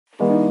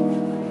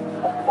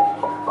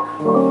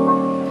Good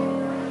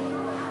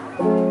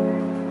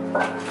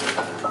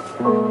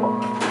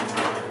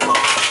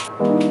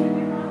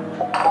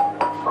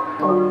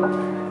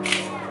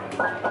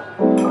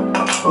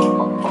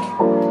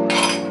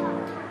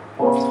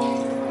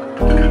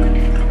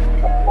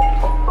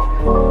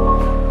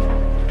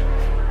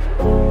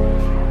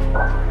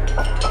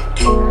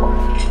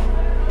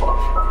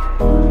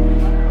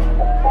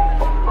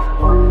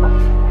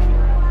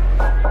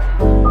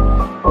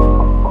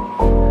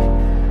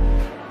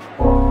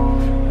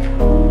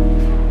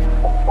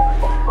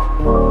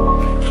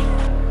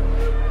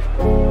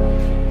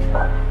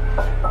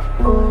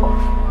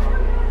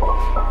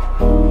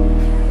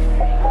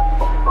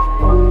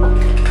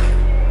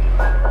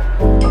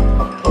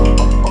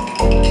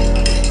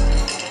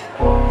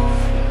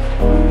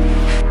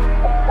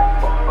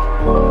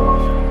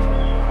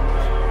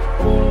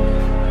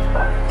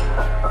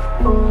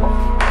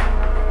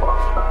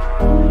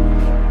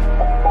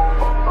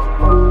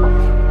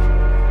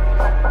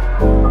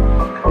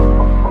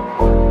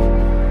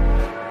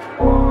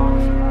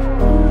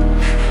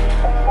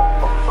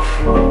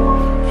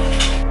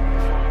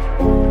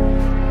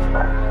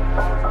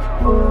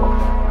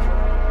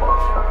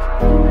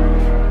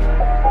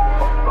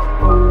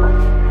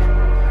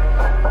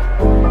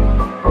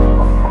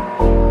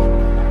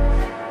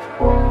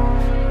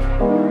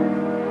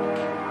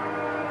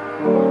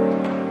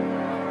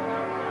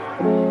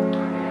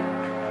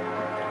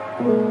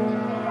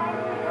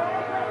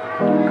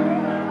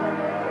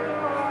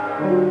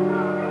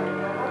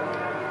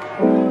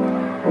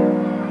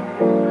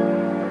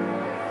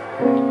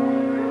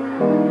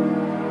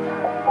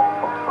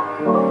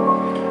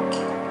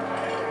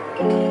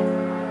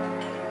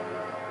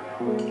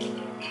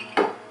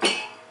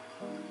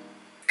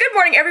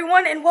morning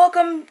everyone and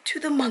welcome to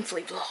the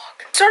monthly vlog.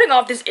 Starting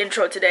off this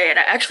intro today, and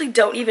I actually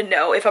don't even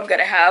know if I'm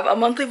gonna have a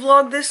monthly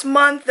vlog this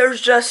month.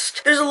 There's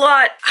a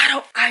lot,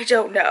 I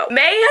don't know.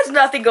 May has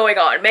nothing going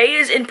on. May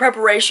is in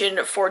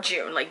preparation for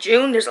June. Like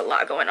June, there's a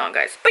lot going on,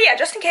 guys. But yeah,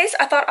 just in case,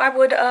 I thought I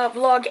would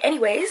vlog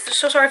anyways.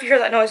 So sorry if you hear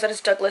that noise, that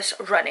is Douglas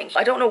running.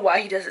 I don't know why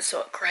he does it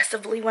so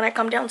aggressively when I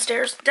come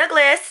downstairs.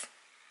 Douglas,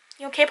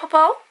 you okay,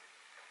 Popo?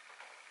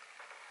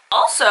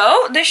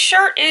 Also, this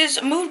shirt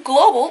is Mood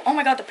Global. Oh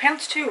my god, the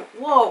pants too.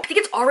 Whoa. I think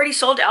it's already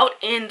sold out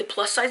in the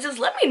plus sizes.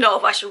 Let me know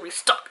if I should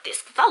restock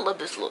this, because I love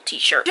this little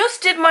t-shirt.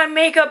 Just did my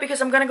makeup because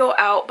I'm gonna go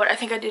out, but I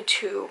think I did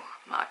too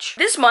much.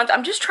 This month,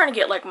 I'm just trying to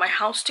get like my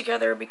house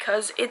together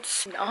because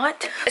it's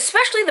not.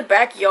 Especially the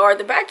backyard.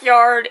 The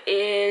backyard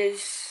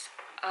is...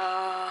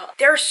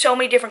 there are so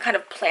many different kind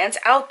of plants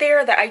out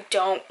there that I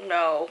don't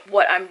know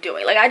what I'm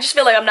doing. Like, I just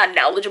feel like I'm not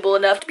knowledgeable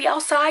enough to be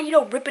outside, you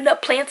know, ripping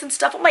up plants and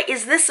stuff. I'm like,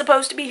 is this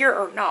supposed to be here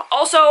or not?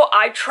 Also,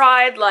 I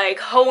tried like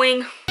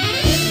hoeing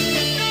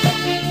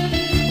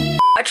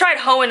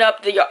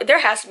up the yard. There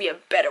has to be a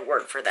better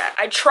word for that.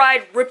 I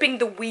tried ripping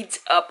the weeds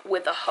up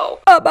with a hoe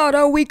about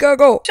a week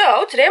ago.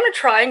 So today I'm gonna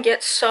try and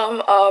get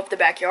some of the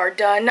backyard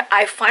done.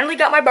 I finally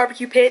got my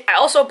barbecue pit. I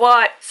also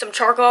bought some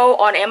charcoal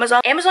on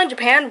Amazon. Amazon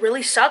Japan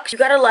really sucks. You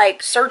gotta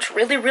like search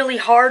really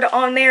hard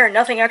on there and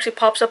nothing actually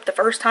pops up the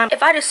first time.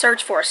 If I just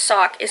search for a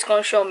sock, it's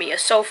gonna show me a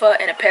sofa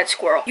and a pet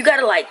squirrel. You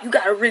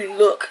gotta really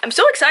look. I'm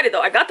so excited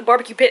though. I got the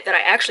barbecue pit that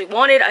I actually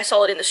wanted. I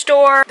saw it in the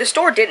store. The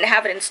store didn't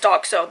have it in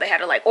stock, so they had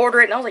to like order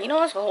it, and I was like, you know,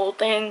 that's the whole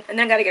thing. And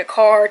then I gotta get a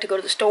car to go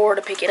to the store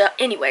to pick it up.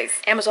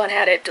 Anyways, Amazon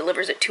had it,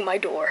 delivers it to my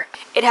door.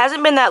 It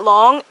hasn't been that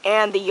long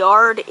and the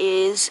yard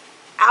is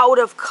out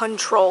of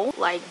control.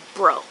 Like,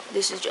 bro,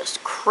 this is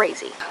just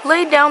crazy.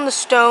 Laid down the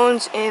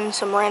stones in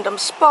some random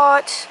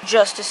spots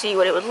just to see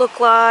what it would look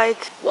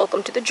like.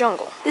 Welcome to the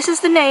jungle. This is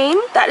the name.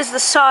 That is the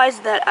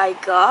size that I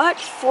got,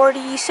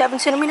 47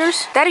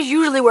 centimeters. That is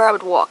usually where I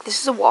would walk.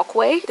 This is a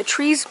walkway. The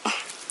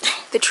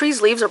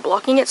trees leaves are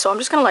blocking it, so I'm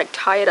just gonna like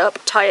tie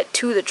it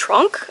to the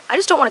trunk. I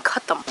just don't want to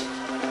cut them.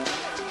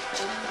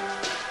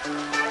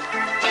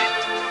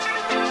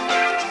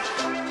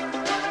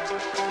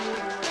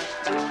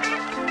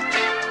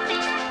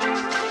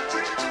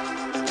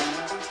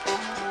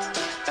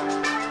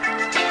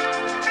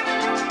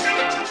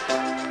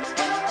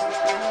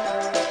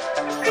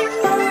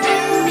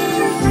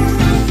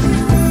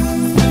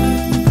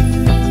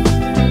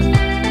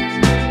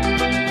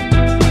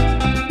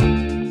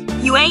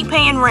 You ain't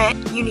paying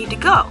rent, you need to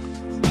go.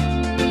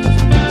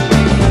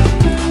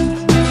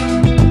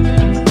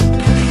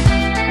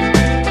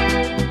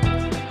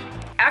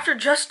 After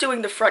just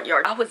doing the front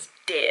yard, I was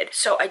dead.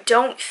 So I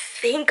don't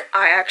think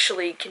I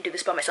actually can do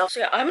this by myself.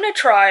 So yeah, I'm gonna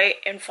try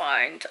and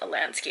find a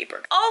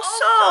landscaper.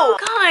 Also,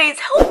 guys,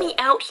 help me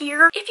out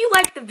here. If you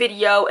like the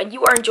video and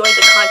you are enjoying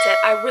the content,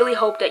 I really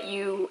hope that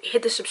you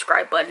hit the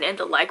subscribe button and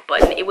the like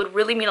button. It would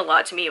really mean a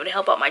lot to me. It would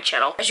help out my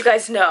channel. As you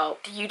guys know,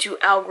 the YouTube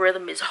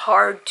algorithm is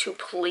hard to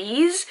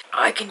please.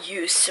 I can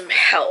use some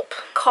help.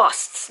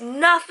 Costs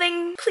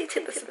nothing. Please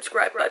hit the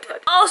subscribe button.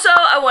 Also,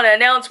 I want to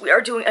announce we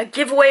are doing a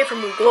giveaway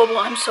from Mood Global.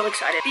 I'm so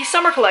excited. The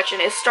summer collection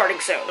is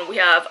starting soon. We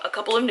have a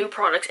couple of new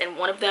products, and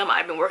one of them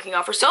I've been working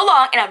on for so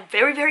long, and I'm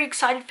very, very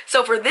excited.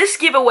 So for this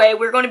giveaway,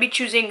 we're going to be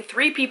choosing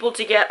 3 people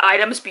to get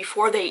items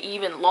before they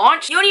even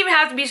launch. You don't even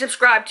have to be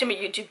subscribed to my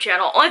YouTube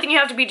channel. Only thing you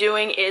have to be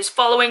doing is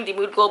following the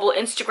Mood Global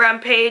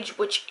Instagram page,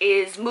 which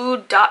is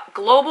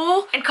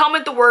mood.global, and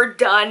comment the word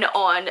done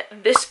on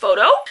this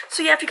photo.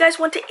 So yeah, if you guys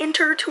want to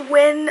enter to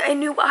win a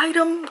new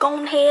item,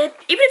 go ahead.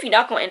 Even if you're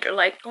not going to enter,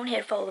 like, go ahead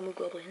and follow the Mood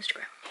Global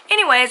Instagram.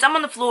 Anyways, I'm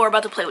on the floor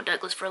about to play with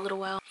Douglas for a little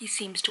while. He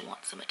seems to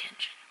want some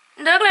attention.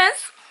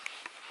 Douglas!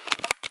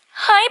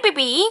 Hi,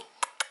 baby!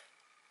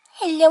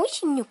 Hello,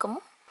 Shinukum.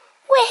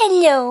 Well,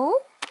 hello.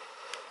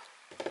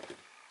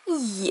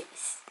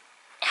 Yes.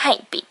 Hi,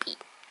 baby.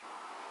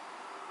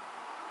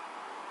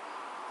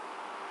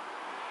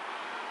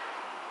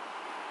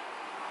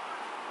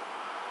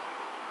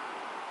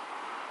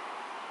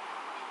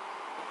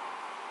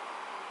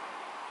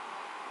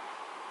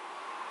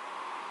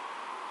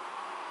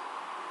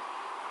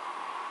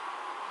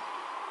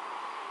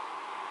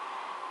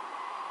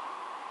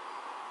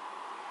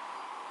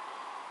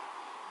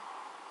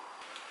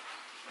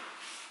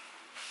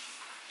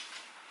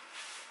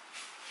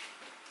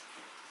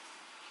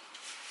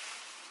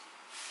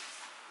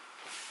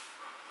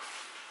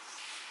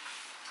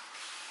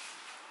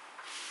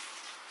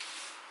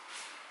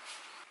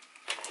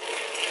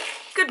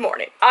 Good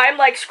morning. I'm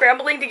like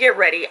scrambling to get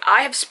ready.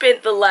 I have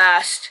spent the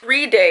last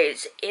 3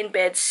 days in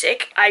bed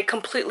sick. I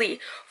completely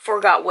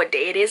forgot what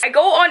day it is. I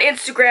go on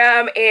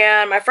Instagram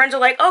and my friends are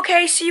like,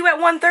 okay, see you at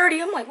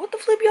 1:30. I'm like, what the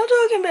flip y'all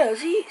talking about?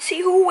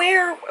 See who,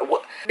 where,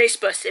 what? They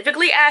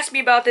specifically asked me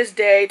about this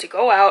day to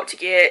go out to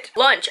get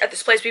lunch at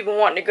this place we've been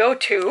wanting to go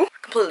to.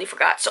 Completely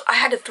forgot. So I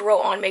had to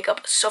throw on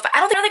makeup so fast. I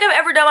don't think I've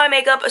ever done my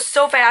makeup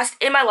so fast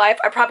in my life.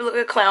 I probably look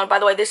like a clown. By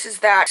the way, this is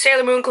that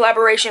Sailor Moon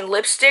collaboration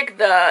lipstick,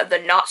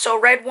 the not so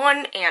red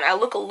one, and I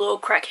look a little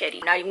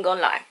crackheady, not even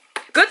gonna lie.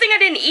 Good thing I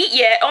didn't eat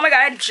yet. Oh my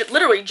god, I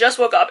literally just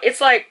woke up. It's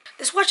like,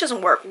 this watch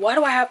doesn't work. Why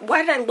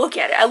did I look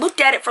at it? I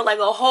looked at it for like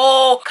a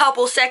whole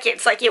couple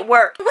seconds like it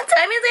worked. What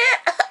time is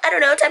it? I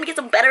don't know, time to get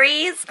some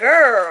batteries.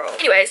 Girl.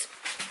 Anyways,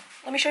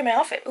 let me show you my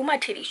outfit. Ooh, my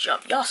titties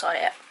jumped. Y'all saw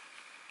that.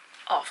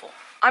 Awful.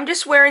 I'm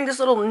just wearing this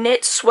little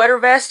knit sweater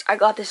vest. I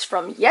got this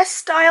from Yes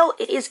Style.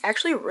 It is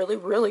actually really,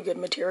 really good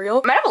material.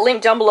 I'm gonna have a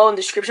link down below in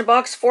the description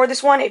box for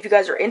this one if you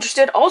guys are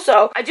interested.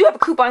 Also, I do have a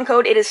coupon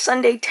code. It is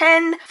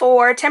Sundai10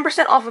 for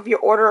 10% off of your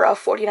order of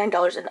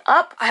 $49 and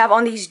up. I have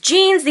on these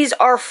jeans. These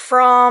are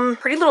from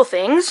Pretty Little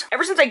Things.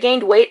 Ever since I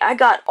gained weight, I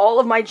got all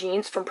of my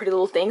jeans from Pretty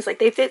Little Things. Like,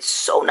 they fit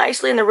so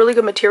nicely and they're really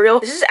good material.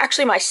 This is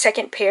actually my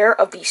second pair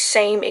of the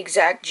same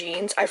exact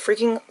jeans. I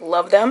freaking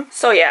love them.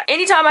 So yeah,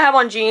 anytime I have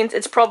on jeans,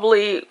 it's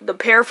probably the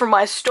pair from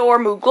my store,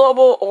 Mood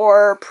Global,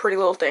 or Pretty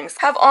Little Things.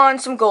 Have on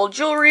some gold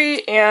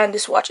jewelry, and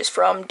this watch is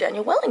from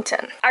Daniel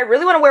Wellington. I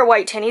really want to wear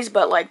white tennies,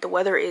 but like the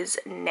weather is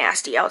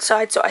nasty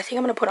outside, so I think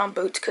I'm gonna put on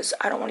boots because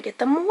I don't want to get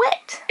them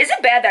wet. Is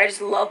it bad that I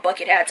just love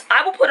bucket hats?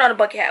 I will put on a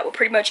bucket hat with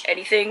pretty much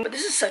anything, but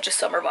this is such a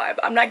summer vibe.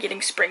 I'm not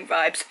getting spring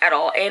vibes at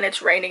all, and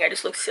it's raining. I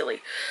just look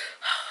silly.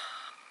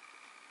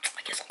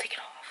 I guess I'll take it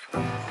off.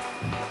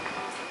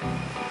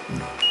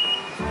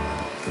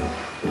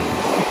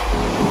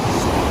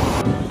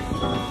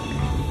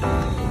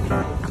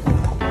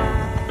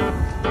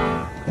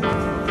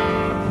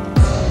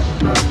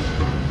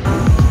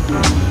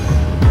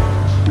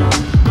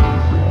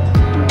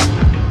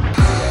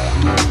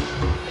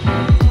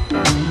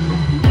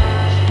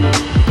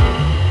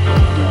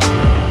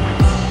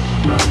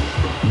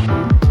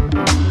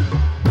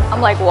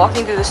 Like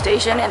walking through the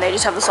station and they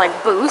just have this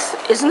like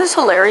booth. Isn't this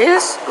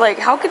hilarious? Like,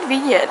 how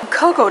convenient.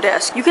 Cocoa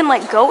desk. You can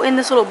like go in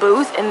this little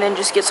booth and then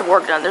just get some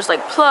work done. There's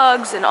like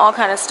plugs and all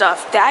kind of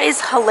stuff. That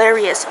is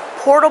hilarious.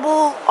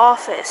 Portable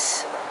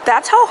office.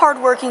 That's how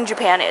hardworking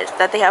Japan is,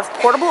 that they have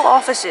portable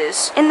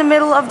offices in the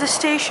middle of the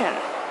station.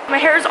 My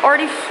hair is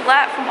already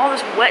flat from all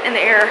this wet in the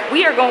air.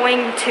 We are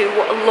going to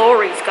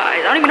Lori's,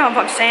 guys. I don't even know if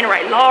I'm saying it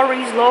right.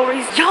 Lori's.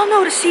 Y'all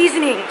know the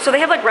seasoning. So they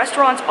have like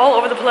restaurants all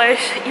over the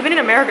place, even in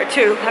America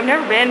too. I've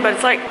never been, but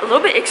it's like a little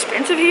bit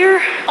expensive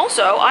here.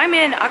 Also, I'm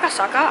in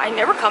Akasaka. I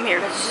never come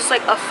here. It's just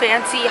like a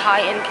fancy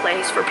high-end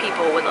place for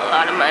people with a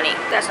lot of money.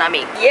 That's not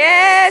me.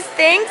 Yes,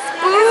 thanks,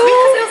 boo.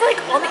 Because it was like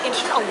on the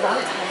internet a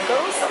long time ago,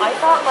 so I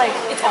thought like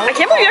it's all. I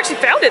can't believe you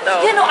actually found it though.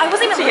 Yeah, no, I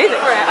wasn't even looking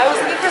for it. I was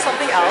looking for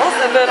something else,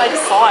 and then I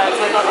just saw it,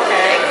 so I thought,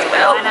 okay,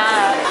 well, why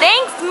not?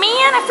 Thanks,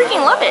 man. I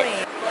freaking love it.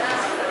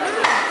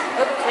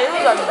 The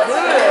potatoes are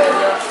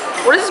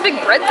good. What is this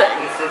big bread thing?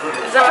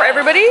 Is that for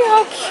everybody?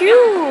 How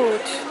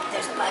cute.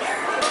 There's butter.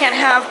 Can't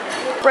have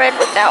bread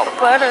without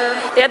butter.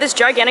 They had this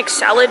gigantic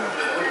salad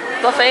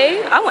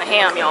buffet. I went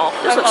ham, y'all.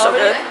 This looks so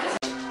good.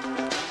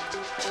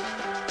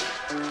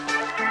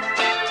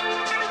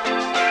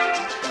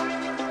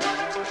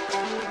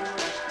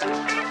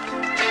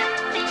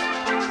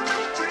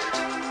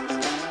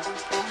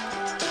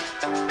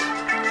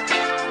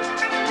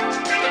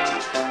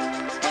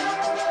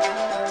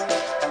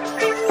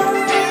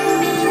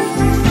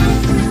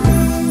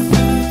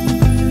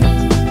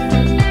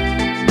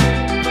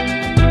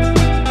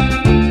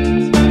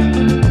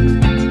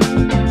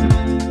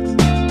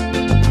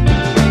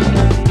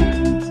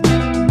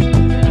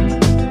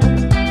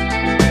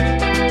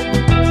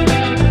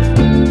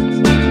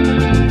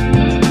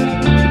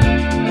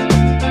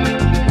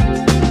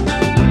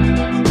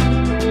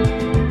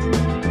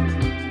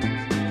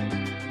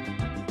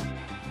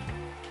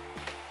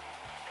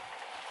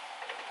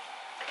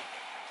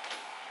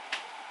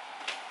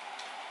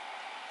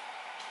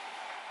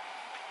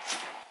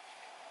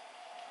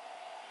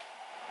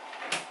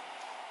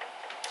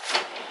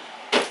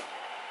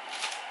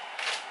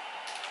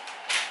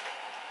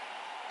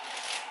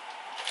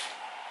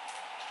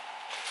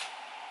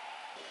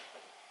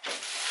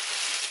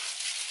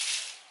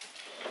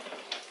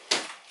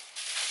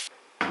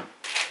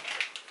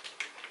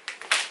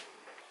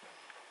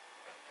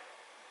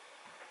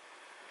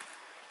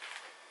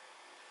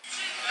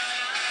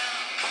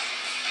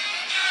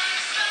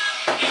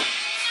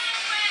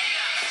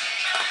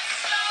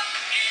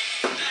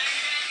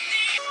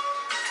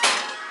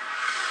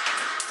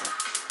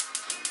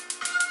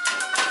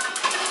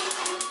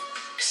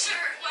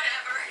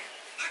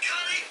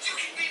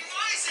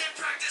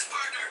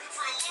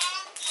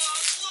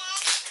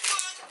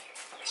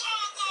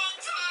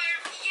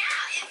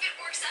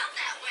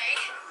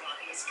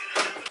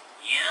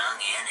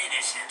 and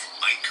innocent.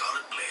 Might call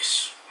it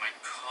bliss. Might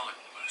call it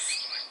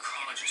bliss.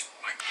 Mycologist.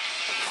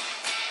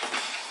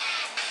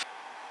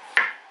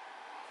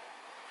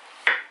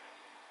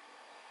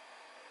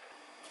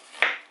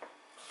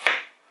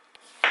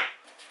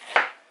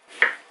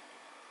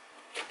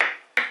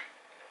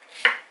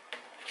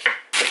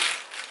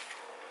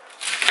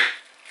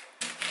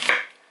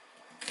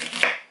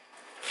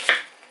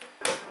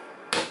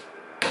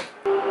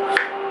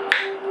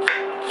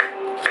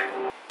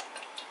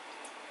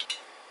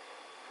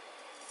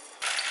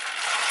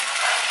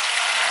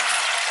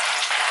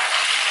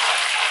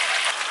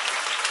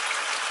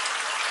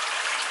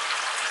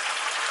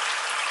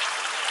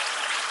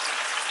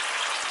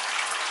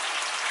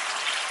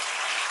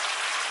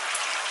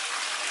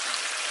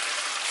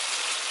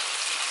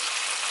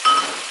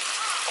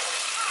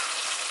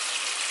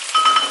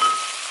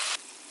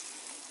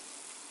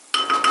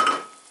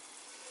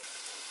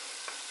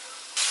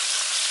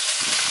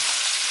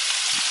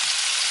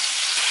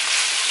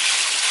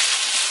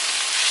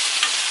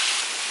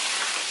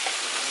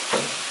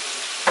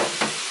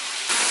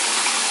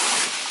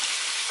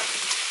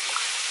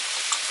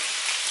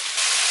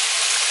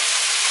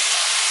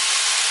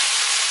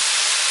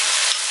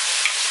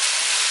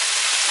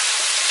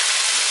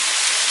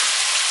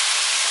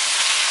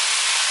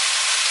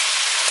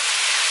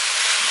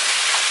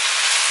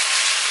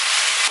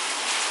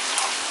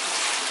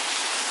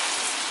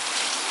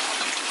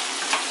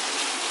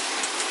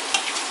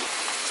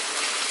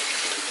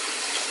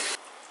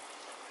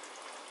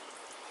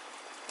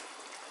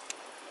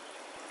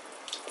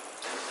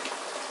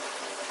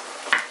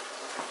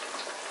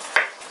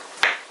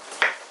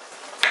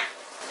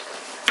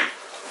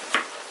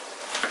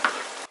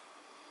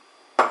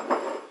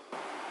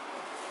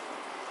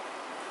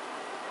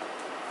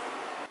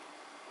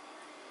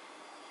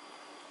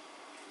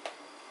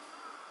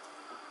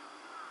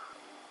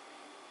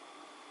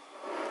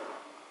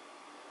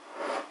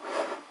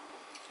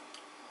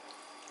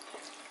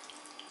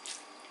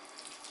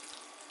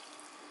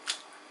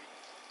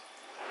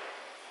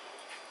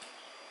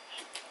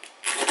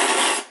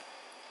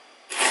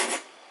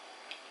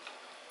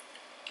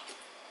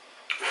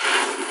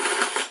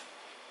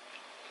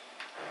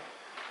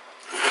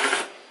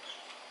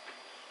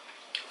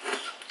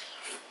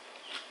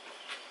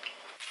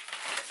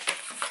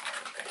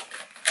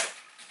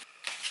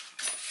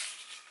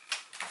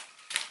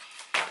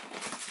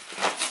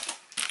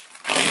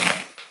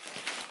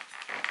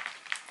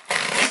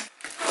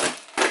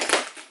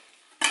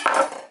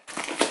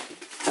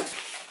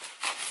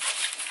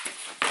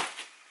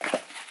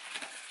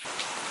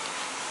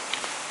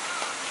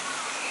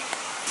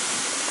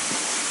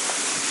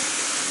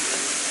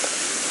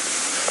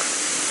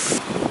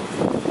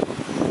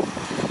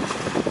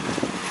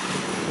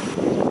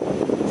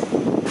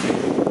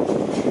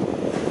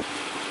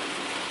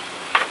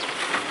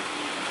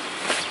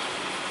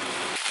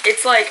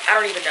 It's like, I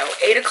don't even know,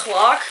 8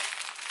 o'clock.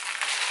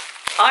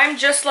 I'm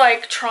just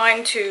like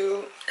trying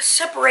to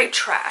separate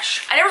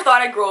trash. I never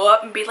thought I'd grow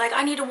up and be like,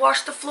 I need to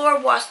wash the floor,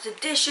 wash the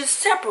dishes,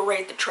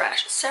 separate the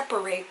trash,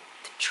 separate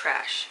the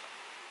trash.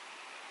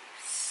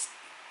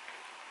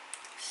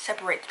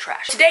 Separate the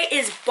trash. Today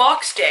is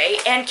box day,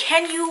 and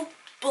can you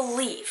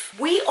believe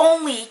we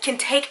only can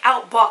take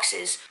out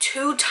boxes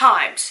 2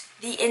 times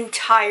the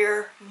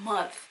entire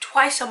month.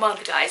 Twice a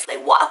month, guys.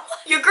 Like, what?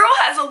 Your girl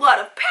has a lot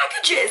of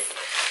packages.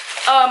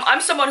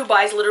 I'm someone who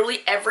buys literally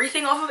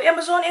everything off of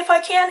Amazon if I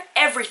can.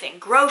 Everything.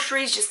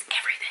 Groceries, just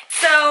everything.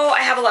 So I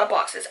have a lot of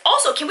boxes.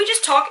 Also, can we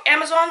just talk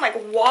Amazon? Like,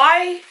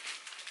 why?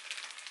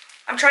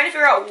 I'm trying to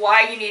figure out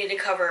why you needed to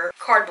cover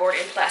cardboard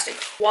in plastic.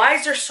 Why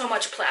is there so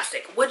much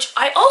plastic? Which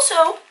I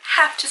also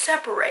have to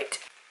separate.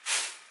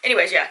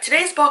 Anyways, yeah,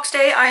 today's box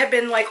day. I have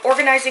been like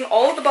organizing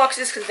all of the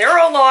boxes because there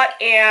are a lot,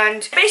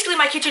 and basically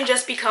my kitchen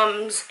just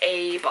becomes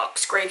a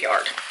box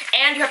graveyard.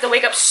 And you have to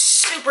wake up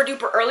super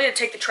duper early to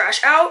take the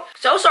trash out.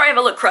 So sorry if I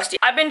look crusty.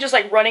 I've been just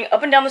like running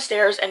up and down the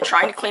stairs and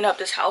trying to clean up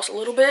this house a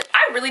little bit.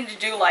 I really need to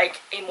do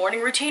like a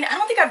morning routine. I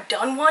don't think I've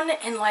done one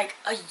in like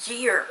a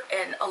year,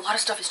 and a lot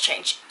of stuff has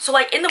changed. So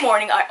like in the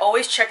morning, I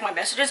always check my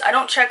messages. I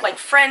don't check like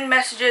friend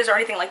messages or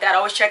anything like that. I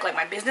always check like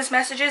my business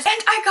messages.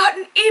 And I got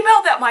an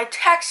email that my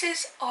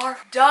taxes are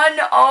done.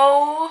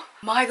 Oh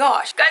my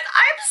gosh. Guys,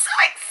 I'm so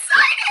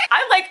excited.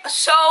 I'm like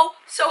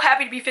so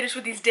happy to be finished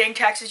with these dang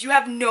taxes. You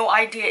have no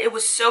idea. It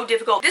was so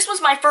difficult. This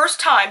was my first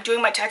time doing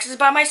my taxes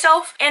by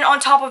myself. And on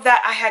top of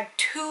that, I had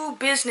 2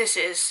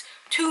 businesses,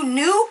 2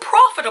 new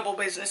profitable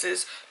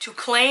businesses to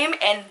claim,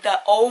 and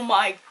oh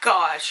my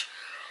gosh.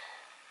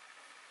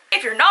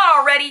 If you're not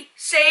already,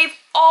 save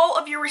all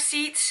of your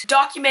receipts,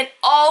 document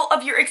all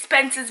of your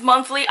expenses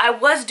monthly. I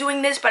was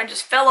doing this, but I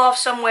just fell off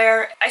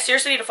somewhere. I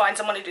seriously need to find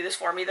someone to do this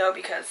for me though,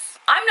 because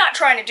I'm not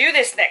trying to do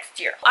this next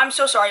year. I'm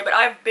so sorry, but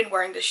I've been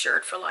wearing this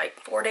shirt for like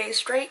 4 days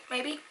straight,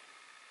 maybe.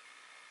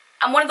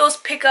 I'm one of those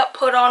pick up,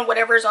 put on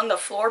whatever's on the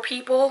floor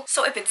people.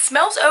 So if it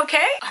smells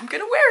okay, I'm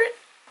gonna wear it.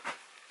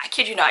 I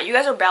kid you not, you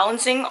guys are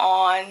balancing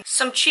on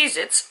some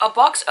Cheez-Its, a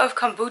box of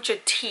kombucha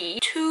tea,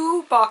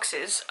 2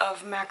 boxes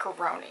of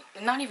macaroni.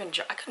 And not even,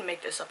 I couldn't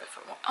make this up if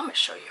I want. I'm gonna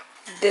show you.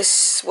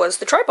 This was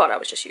the tripod I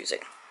was just using.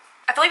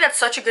 I feel like that's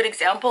such a good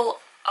example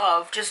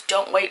of just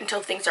don't wait until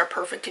things are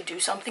perfect to do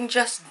something,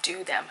 just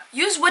do them.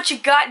 Use what you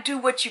got, do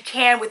what you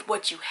can with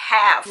what you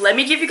have. Let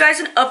me give you guys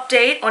an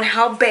update on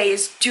how Bay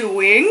is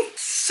doing.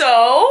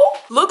 So,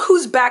 look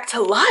who's back to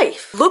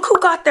life. Look who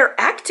got their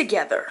act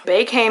together.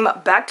 Bay came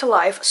back to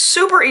life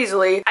super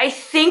easily. I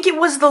think it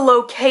was the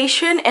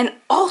location, and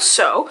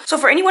also, so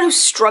for anyone who's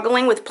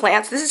struggling with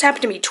plants, this has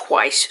happened to me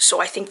twice,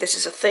 so I think this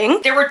is a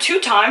thing. There were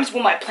 2 times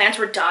when my plants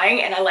were dying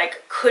and I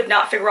like could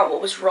not figure out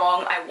what was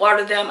wrong. I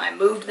watered them, I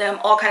moved them,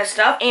 all kind of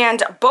stuff.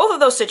 And both of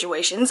those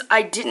situations,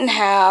 I didn't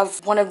have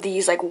one of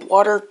these like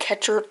water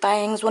catcher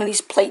things, one of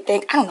these plate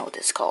things. I don't know what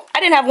this is called. I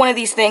didn't have one of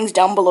these things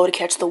down below to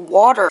catch the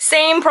water.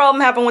 Same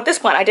problem happened with this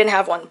plant. I didn't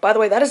have one. By the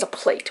way, that is a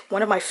plate.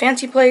 One of my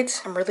fancy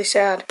plates. I'm really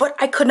sad. But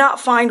I could not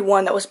find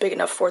one that was big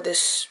enough for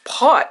this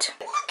pot.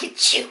 Look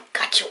at you.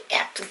 Got your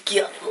act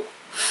together.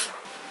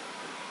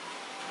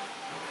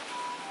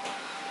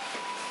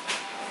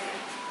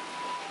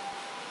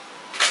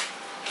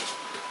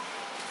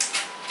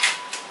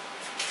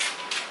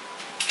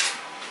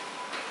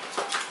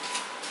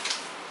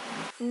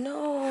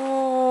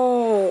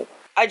 No.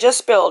 I just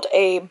spilled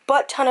a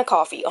butt ton of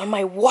coffee on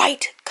my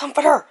white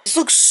comforter. This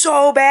looks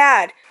so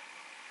bad.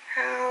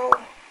 How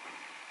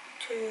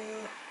to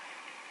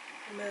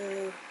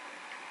remove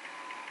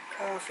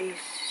coffee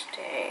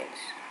stains.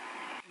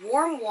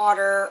 Warm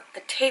water,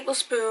 a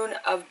tablespoon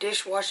of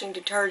dishwashing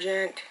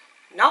detergent,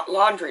 not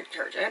laundry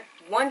detergent,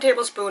 1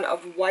 tablespoon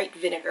of white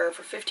vinegar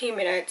for 15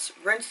 minutes.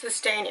 Rinse the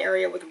stain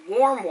area with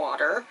warm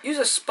water. Use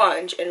a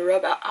sponge and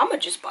rub out. I'm gonna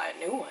just buy a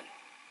new one.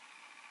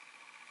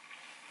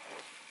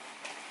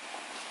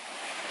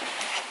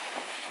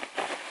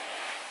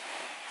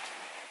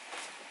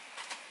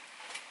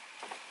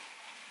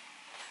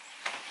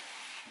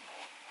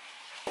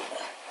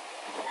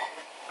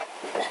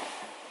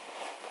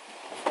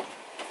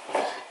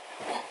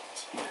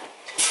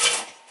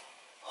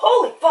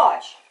 Holy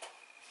fudge!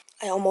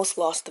 I almost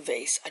lost the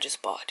vase I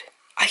just bought.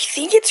 I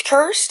think it's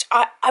cursed.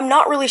 I'm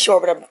not really sure,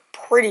 but I'm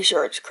pretty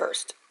sure it's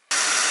cursed.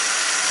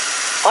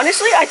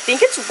 Honestly, I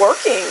think it's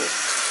working.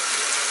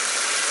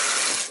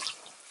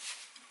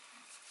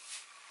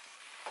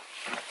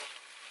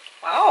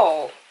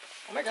 Wow.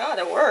 Oh my god,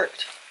 that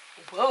worked.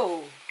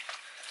 Whoa.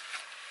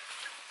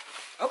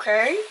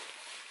 Okay.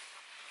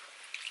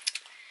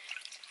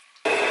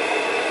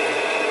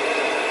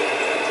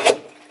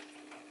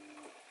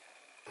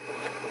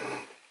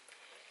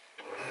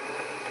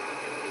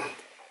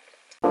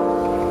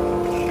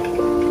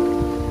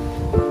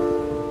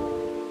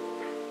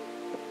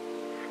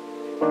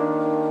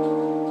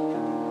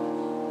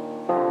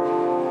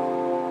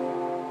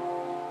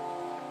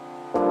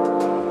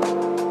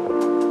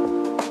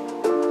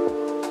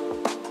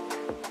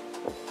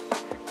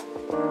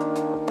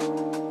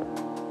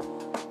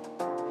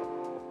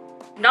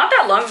 Not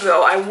that long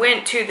ago, I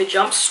went to the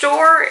Jump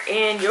store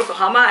in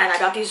Yokohama and I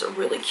got these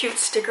really cute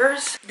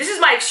stickers. This is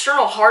my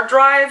external hard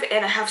drive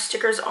and I have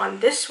stickers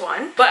on this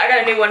one, but I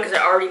got a new one because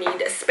I already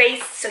need a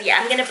space. So yeah,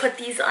 I'm gonna put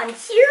these on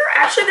here.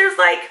 Actually, there's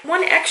like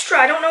one extra.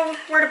 I don't know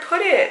where to put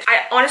it.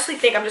 I honestly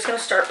think I'm just gonna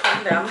start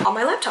putting them on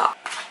my laptop.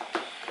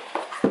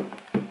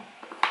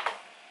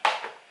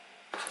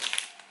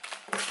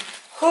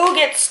 Who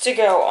gets to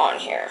go on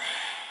here?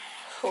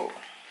 Who?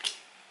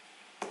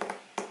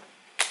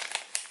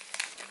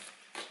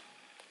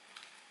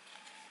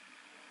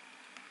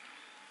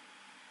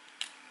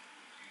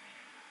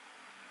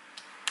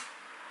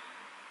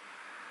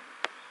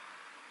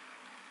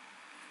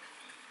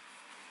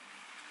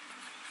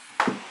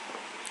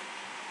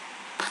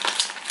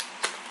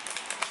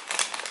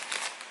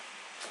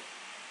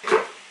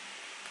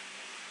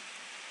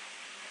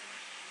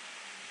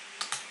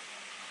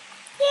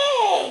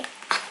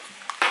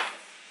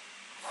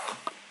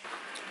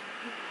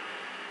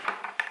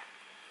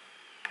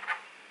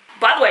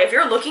 By the way, if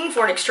you're looking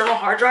for an external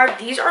hard drive,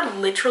 these are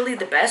literally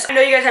the best. I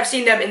know you guys have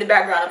seen them in the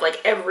background of like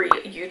every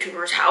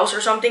YouTuber's house or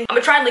something. I'm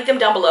gonna try and link them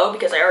down below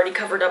because I already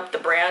covered up the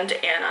brand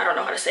and I don't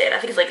know how to say it. I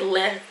think it's like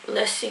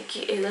less,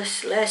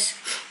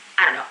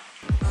 I don't know.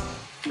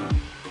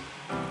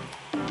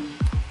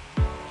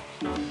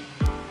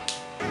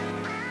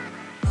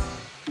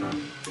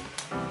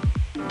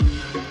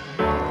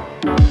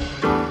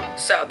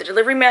 So the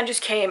delivery man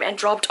just came and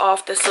dropped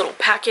off this little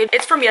package.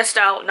 It's from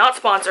YesStyle, not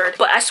sponsored,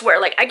 but I swear,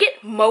 like, I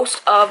get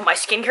most of my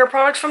skincare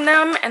products from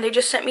them and they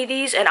just sent me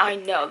these and I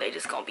know they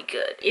just gonna be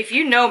good. If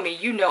you know me,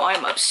 you know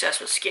I'm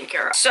obsessed with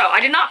skincare. So I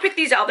did not pick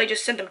these out, they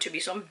just sent them to me,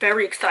 so I'm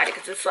very excited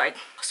because it's like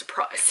a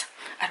surprise.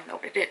 I don't know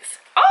what it is.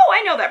 Oh,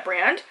 I know that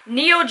brand.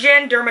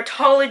 Neogen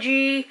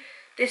Dermatology.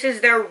 This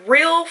is their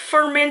Real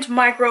Ferment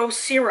Micro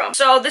Serum.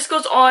 So this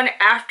goes on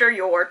after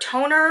your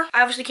toner.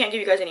 I obviously can't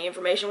give you guys any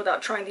information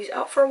without trying these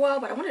out for a while,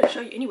 but I wanted to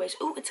show you anyways.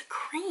 Ooh, it's a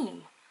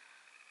cream.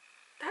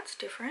 That's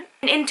different.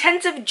 An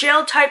intensive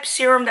gel type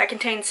serum that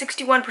contains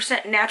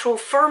 61% natural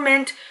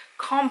ferment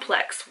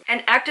complex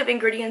and active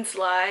ingredients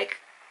like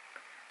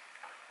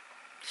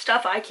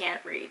Stuff I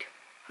can't read.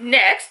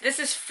 Next, this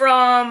is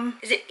from,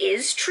 is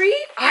it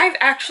Tree? I've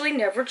actually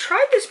never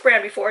tried this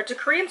brand before. It's a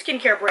Korean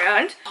skincare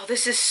brand. Oh,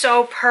 this is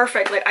so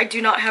perfect. Like, I do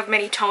not have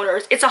many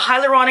toners. It's a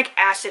hyaluronic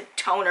acid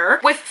toner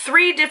with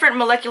 3 different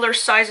molecular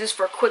sizes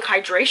for quick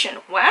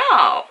hydration.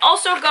 Wow.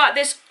 Also got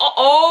this,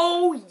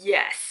 oh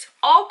yes,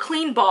 all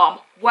clean balm.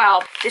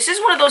 Wow, this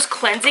is one of those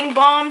cleansing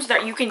balms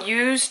that you can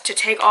use to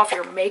take off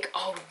your makeup.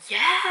 Oh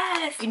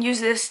yes, you can use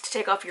this to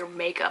take off your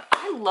makeup.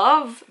 I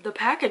love the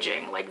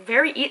packaging, like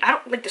I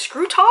don't like the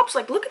screw tops.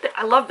 Like, look at that,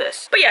 I love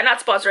this. But yeah,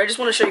 not sponsored. I just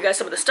want to show you guys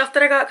some of the stuff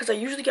that I got because I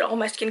usually get all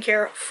my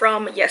skincare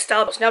from Yes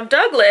Style. Now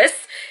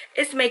Douglas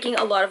is making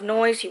a lot of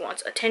noise. He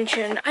wants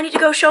attention. I need to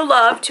go show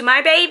love to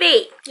my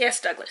baby.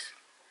 Yes, Douglas.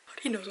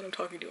 He knows when I'm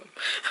talking to him.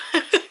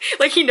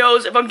 Like, he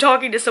knows if I'm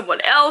talking to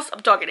someone else, I'm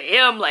talking to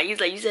him. Like, he's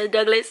like, you said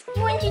Douglas.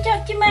 You want to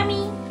talk to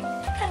mommy?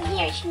 Come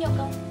here,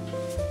 Snuggle.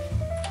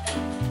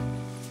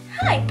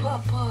 Hi,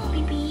 Papa.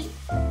 Baby.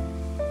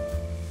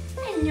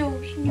 Hello,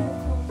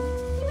 Snuggle.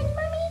 You want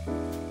mommy?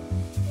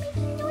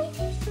 Making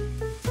noises?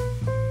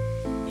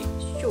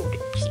 So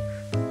cute.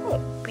 Oh,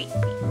 baby.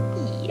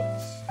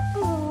 Yes.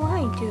 Oh,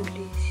 hi,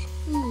 Douglas.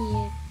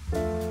 Yeah.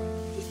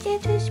 Is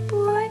that a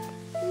sport?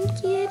 You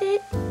get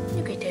it?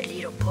 Look at that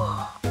little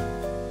paw.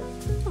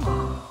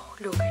 Oh,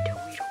 look at that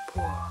little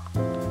paw.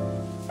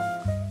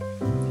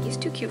 He's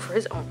too cute for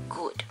his own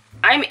good.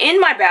 I'm in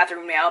my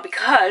bathroom now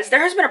because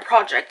there has been a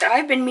project that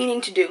I've been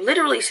meaning to do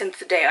literally since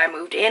the day I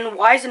moved in.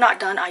 Why is it not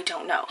done? I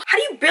don't know. How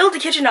do you build a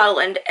kitchen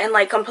island and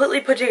like completely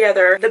put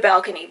together the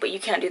balcony, but you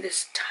can't do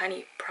this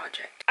tiny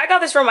project? I got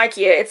this from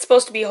Ikea. It's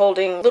supposed to be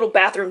holding little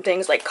bathroom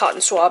things like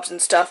cotton swabs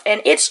and stuff,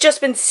 and it's just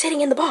been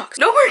sitting in the box.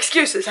 No more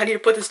excuses. I need to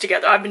put this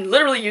together. I've been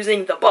literally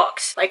using the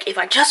box. Like, if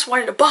I just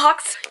wanted a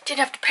box, I didn't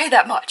have to pay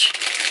that much.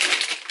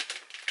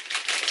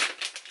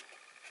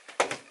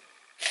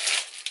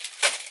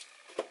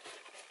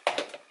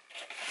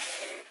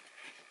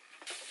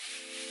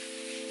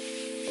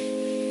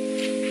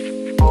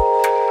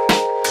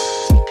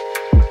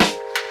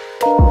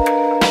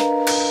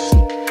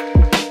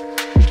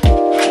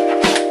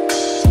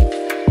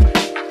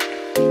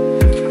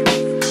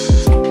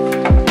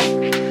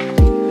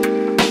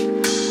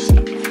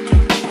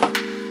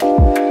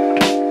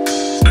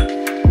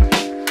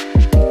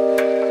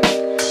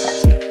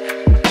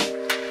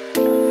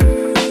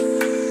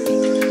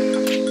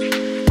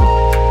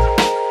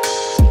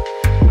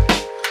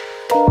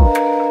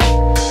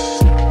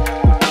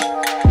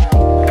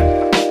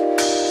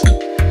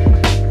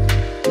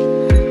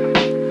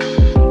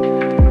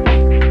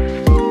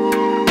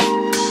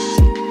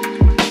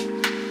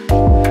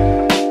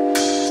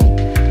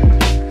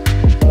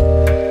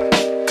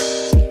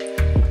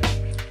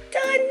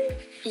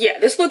 Yeah,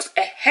 this looks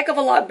a heck of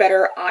a lot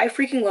better. I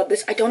freaking love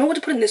this. I don't know what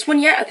to put in this one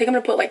yet. I think I'm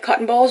gonna put like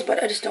cotton balls,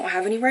 but I just don't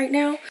have any right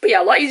now. But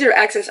yeah, a lot easier to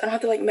access. I don't have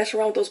to like mess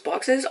around with those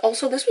boxes.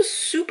 Also, this was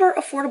super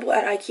affordable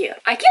at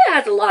Ikea. Ikea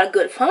has a lot of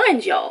good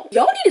finds, y'all.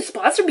 Y'all need to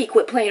sponsor me.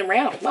 Quit playing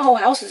around. My whole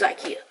house is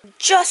Ikea.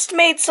 Just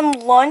made some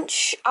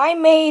lunch. I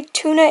made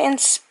tuna and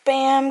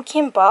spam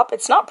kimbap.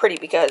 It's not pretty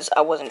because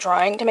I wasn't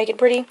trying to make it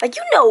pretty. Like,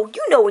 you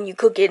know when you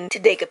cook in to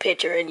take a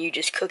picture and you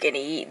just cook and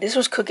eat. This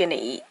was cooking to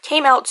eat.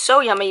 Came out so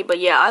yummy, but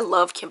yeah, I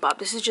love kimbap.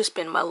 This has just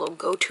been my little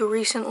go-to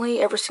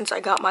recently, ever since I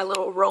got my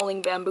little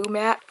rolling bamboo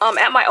mat.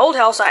 At my old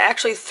house, I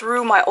actually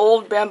threw my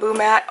old bamboo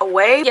mat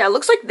away. Yeah, it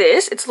looks like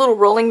this. It's a little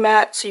rolling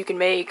mat so you can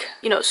make,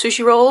 you know,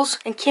 sushi rolls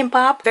and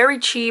kimbap. Very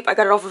cheap. I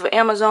got it off of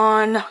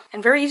Amazon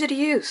and very easy to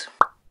use.